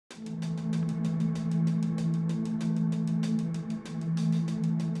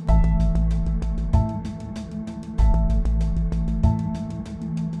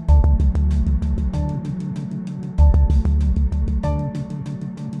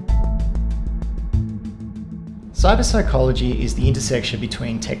Cyberpsychology is the intersection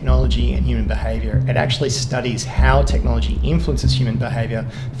between technology and human behaviour. It actually studies how technology influences human behaviour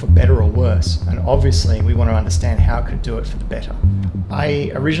for better or worse, and obviously we want to understand how it could do it for the better.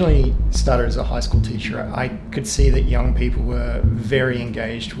 I originally started as a high school teacher. I could see that young people were very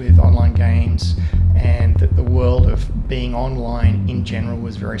engaged with online games and that the world of being online in general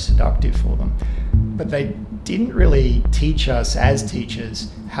was very seductive for them. But they didn't really teach us as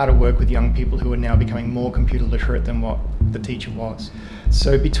teachers how to work with young people who are now becoming more computer literate than what the teacher was.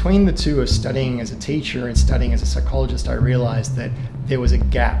 So between the two of studying as a teacher and studying as a psychologist, I realized that there was a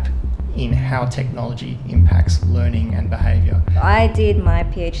gap in how technology impacts learning and behaviour. I did my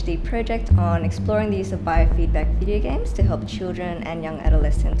PhD project on exploring the use of biofeedback video games to help children and young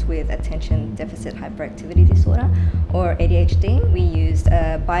adolescents with attention deficit hyperactivity disorder, or ADHD. We used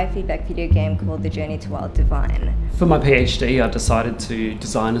a biofeedback video game called The Journey to Wild Divine. For my PhD, I decided to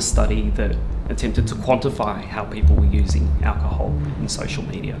design a study that attempted to quantify how people were using alcohol and social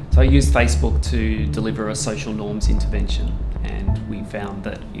media. So I used Facebook to deliver a social norms intervention, and we found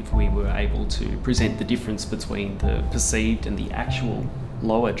that if we were able to present the difference between the perceived and the actual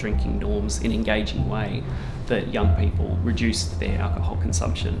lower drinking norms in an engaging way, that young people reduced their alcohol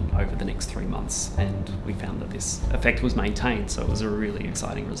consumption over the next 3 months, and we found that this effect was maintained, so it was a really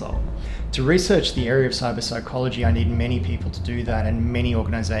exciting result. To research the area of cyberpsychology, I need many people to do that and many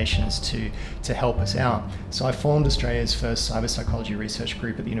organisations to help us out. So I formed Australia's first Cyberpsychology Research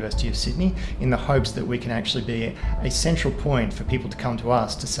Group at the University of Sydney in the hopes that we can actually be a central point for people to come to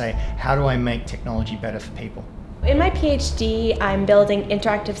us to say, how do I make technology better for people? In my PhD, I'm building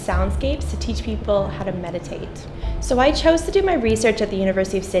interactive soundscapes to teach people how to meditate. So I chose to do my research at the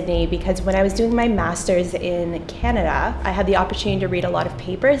University of Sydney because when I was doing my master's in Canada, I had the opportunity to read a lot of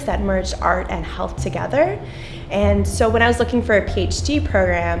papers that merged art and health together. And so when I was looking for a PhD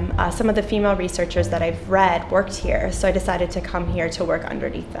program, some of the female researchers that I've read worked here, so I decided to come here to work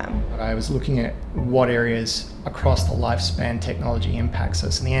underneath them. I was looking at what areas across the lifespan technology impacts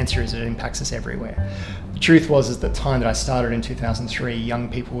us, and the answer is it impacts us everywhere. The truth was, at the time that I started in 2003, young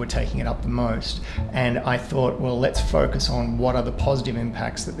people were taking it up the most, and I thought, well, let's focus on what are the positive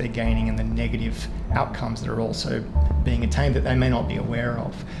impacts that they're gaining and the negative outcomes that are also being attained that they may not be aware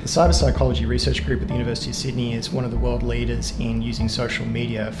of. The Cyberpsychology Research Group at the University of Sydney is one of the world leaders in using social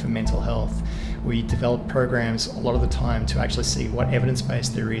media for mental health. We develop programs a lot of the time to actually see what evidence base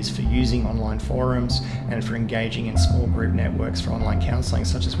there is for using online forums and for engaging in small group networks for online counselling,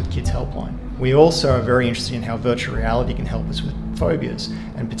 such as with Kids Helpline. We also are very interested in how virtual reality can help us with phobias,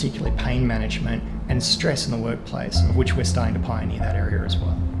 and particularly pain management and stress in the workplace, of which we're starting to pioneer that area as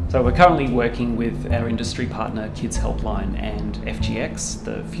well. So we're currently working with our industry partner Kids Helpline and FGX,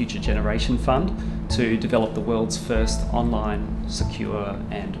 the Future Generation Fund, to develop the world's first online, secure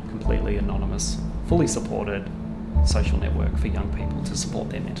and completely anonymous, fully supported social network for young people to support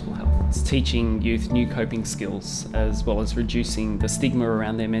their mental health. It's teaching youth new coping skills as well as reducing the stigma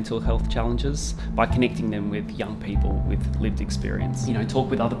around their mental health challenges by connecting them with young people with lived experience. You know, talk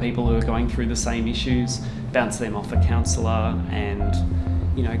with other people who are going through the same issues, bounce them off a counsellor, and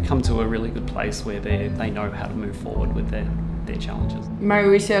come to a really good place where they know how to move forward with their challenges. My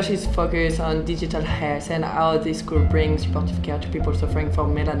research is focused on digital health and how this could bring supportive care to people suffering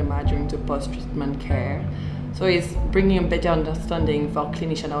from melanoma during the post-treatment care. So it's bringing a better understanding for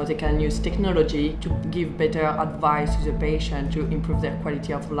clinicians how they can use technology to give better advice to the patient to improve their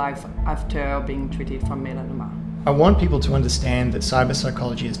quality of life after being treated for melanoma. I want people to understand that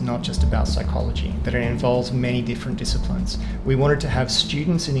cyberpsychology is not just about psychology, that it involves many different disciplines. We wanted to have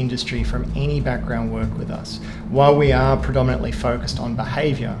students in industry from any background work with us. While we are predominantly focused on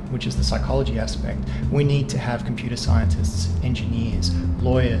behaviour, which is the psychology aspect, we need to have computer scientists, engineers,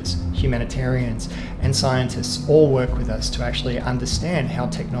 lawyers, humanitarians, and scientists all work with us to actually understand how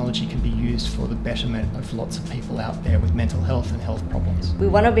technology can be used for the betterment of lots of people out there with mental health and health problems. We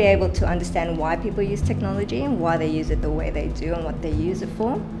want to be able to understand why people use technology and why they use it the way they do and what they use it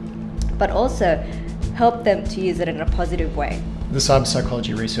for, but also help them to use it in a positive way. The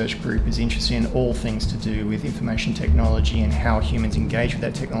Cyberpsychology Research Group is interested in all things to do with information technology and how humans engage with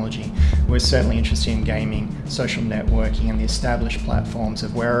that technology. We're certainly interested in gaming, social networking and the established platforms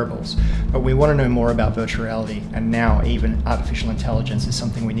of wearables, but we want to know more about virtual reality, and now even artificial intelligence is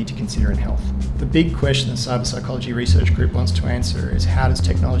something we need to consider in health. The big question the Cyberpsychology Research Group wants to answer is, how does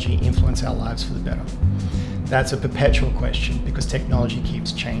technology influence our lives for the better? That's a perpetual question because technology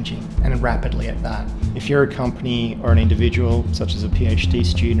keeps changing, and rapidly at that. If you're a company or an individual, such as a PhD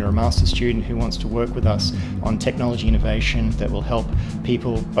student or a master's student who wants to work with us on technology innovation that will help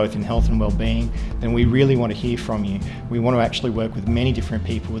people both in health and well-being, then we really want to hear from you. We want to actually work with many different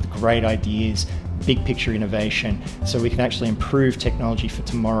people with great ideas, big picture innovation, so we can actually improve technology for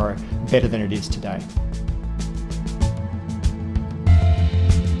tomorrow better than it is today.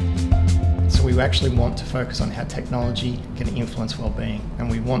 So we actually want to focus on how technology can influence well-being, and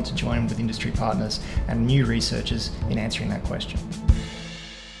we want to join with industry partners and new researchers in answering that question.